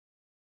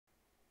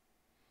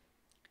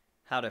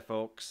Howdy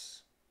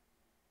folks.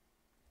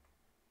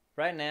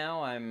 Right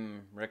now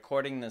I'm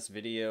recording this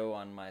video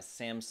on my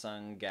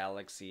Samsung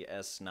Galaxy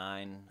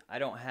S9. I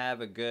don't have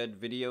a good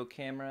video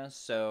camera,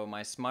 so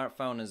my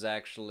smartphone is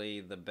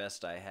actually the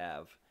best I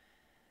have.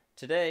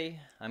 Today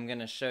I'm going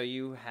to show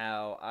you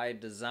how I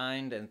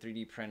designed and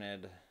 3D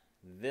printed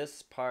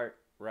this part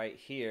right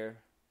here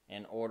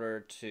in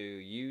order to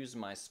use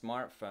my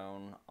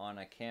smartphone on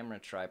a camera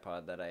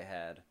tripod that I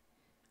had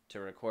to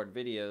record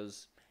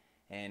videos,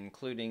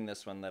 including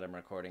this one that I'm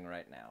recording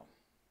right now.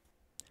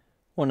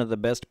 One of the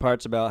best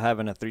parts about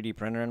having a 3D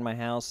printer in my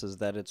house is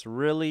that it's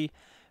really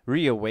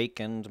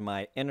reawakened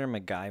my inner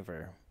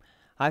MacGyver.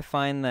 I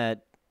find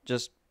that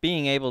just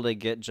being able to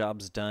get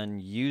jobs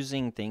done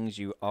using things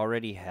you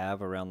already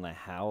have around the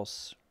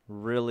house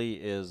really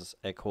is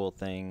a cool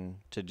thing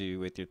to do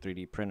with your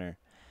 3D printer.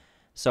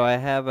 So I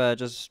have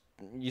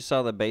you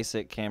saw the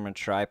basic camera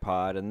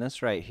tripod, and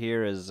this right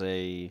here is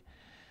a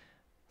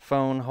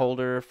phone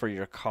holder for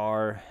your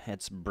car.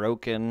 It's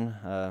broken.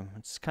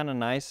 It's kind of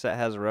nice. It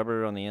has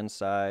rubber on the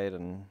inside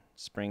and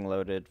spring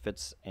loaded,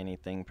 fits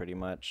anything pretty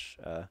much.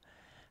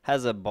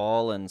 Has a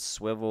ball and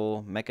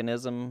swivel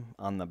mechanism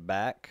on the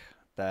back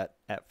that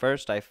at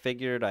first I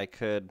figured I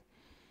could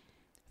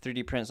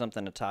 3D print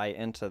something to tie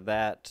into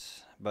that,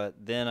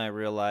 but then I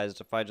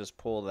realized if I just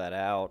pull that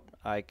out,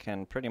 I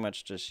can pretty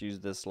much just use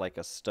this like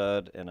a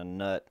stud and a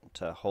nut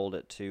to hold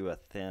it to a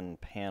thin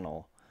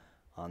panel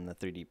on the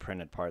 3D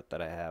printed part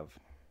that I have.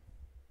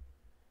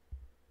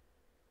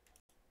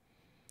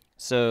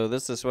 So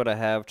this is what I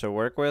have to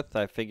work with.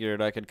 I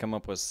figured I could come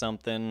up with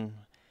something,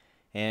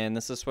 and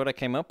this is what I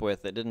came up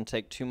with. It didn't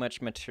take too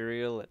much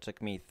material. It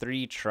took me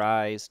 3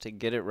 tries to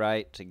get it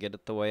right, to get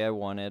it the way I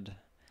wanted.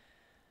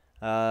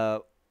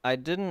 I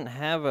didn't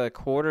have a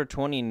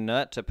 1/4-20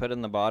 nut to put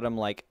in the bottom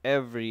like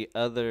every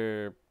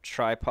other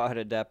tripod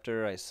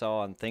adapter I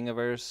saw on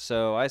Thingiverse,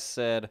 so I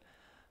said,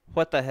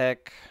 what the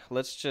heck,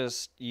 let's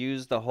just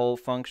use the hole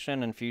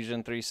function in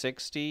Fusion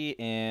 360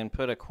 and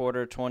put a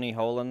 1/4-20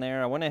 hole in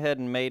there. I went ahead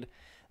and made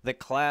the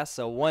class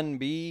a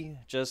 1B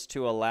just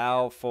to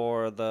allow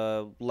for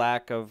the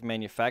lack of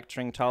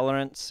manufacturing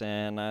tolerance,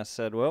 and I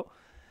said, well,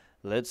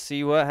 let's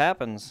see what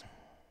happens.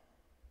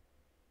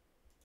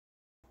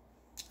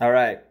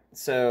 Alright,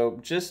 so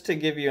just to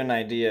give you an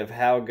idea of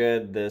how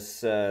good this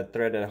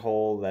threaded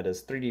hole that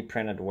is 3D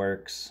printed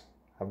works,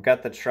 I've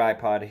got the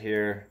tripod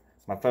here.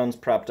 My phone's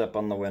propped up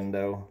on the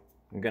window.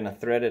 I'm going to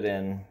thread it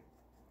in,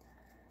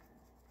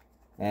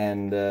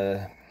 and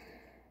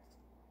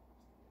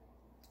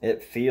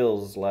it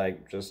feels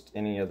like just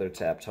any other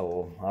tapped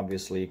hole.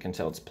 Obviously you can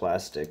tell it's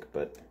plastic,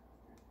 but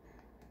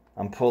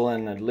I'm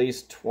pulling at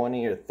least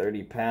 20 or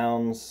 30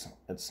 pounds.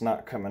 It's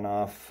not coming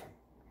off,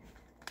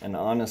 and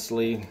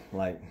honestly,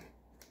 like,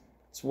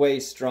 it's way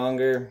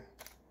stronger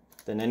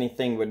than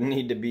anything would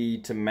need to be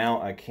to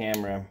mount a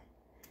camera.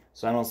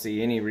 So I don't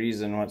see any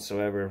reason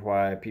whatsoever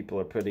why people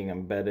are putting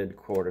embedded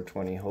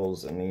 1/4-20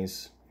 holes in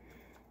these.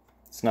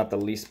 It's not the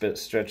least bit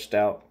stretched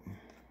out.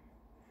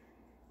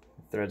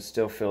 The threads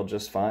still feel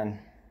just fine.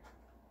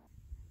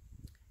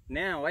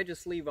 Now I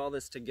just leave all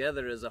this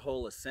together as a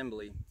whole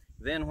assembly.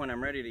 Then when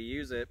I'm ready to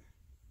use it,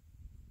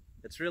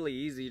 it's really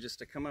easy just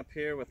to come up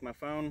here with my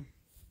phone.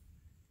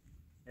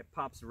 It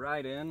pops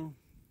right in.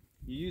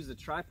 You use the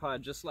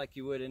tripod just like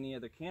you would any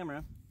other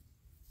camera.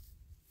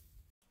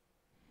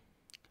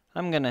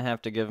 I'm going to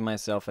have to give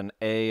myself an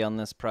A on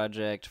this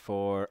project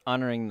for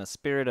honoring the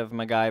spirit of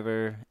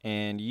MacGyver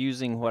and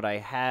using what I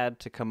had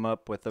to come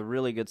up with a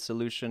really good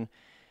solution.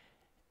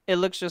 It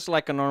looks just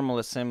like a normal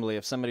assembly.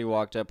 If somebody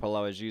walked up while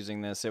I was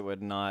using this, it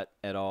would not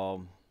at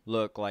all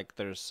look like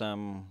there's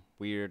some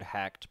weird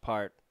hacked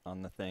part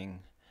on the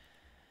thing.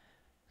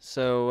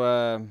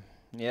 So,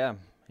 yeah,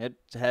 it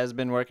has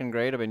been working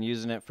great. I've been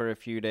using it for a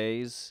few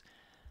days.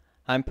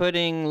 I'm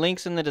putting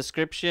links in the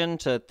description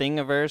to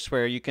Thingiverse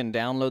where you can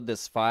download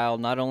this file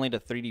not only to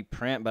 3D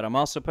print, but I'm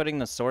also putting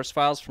the source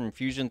files from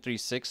Fusion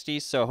 360,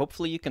 so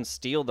hopefully you can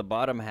steal the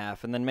bottom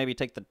half and then maybe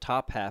take the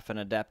top half and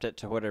adapt it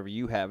to whatever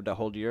you have to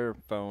hold your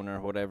phone or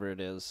whatever it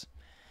is.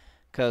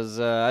 Because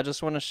I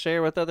just want to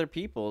share with other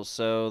people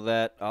so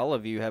that all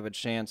of you have a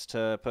chance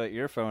to put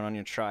your phone on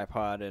your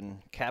tripod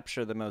and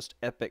capture the most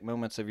epic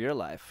moments of your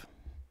life.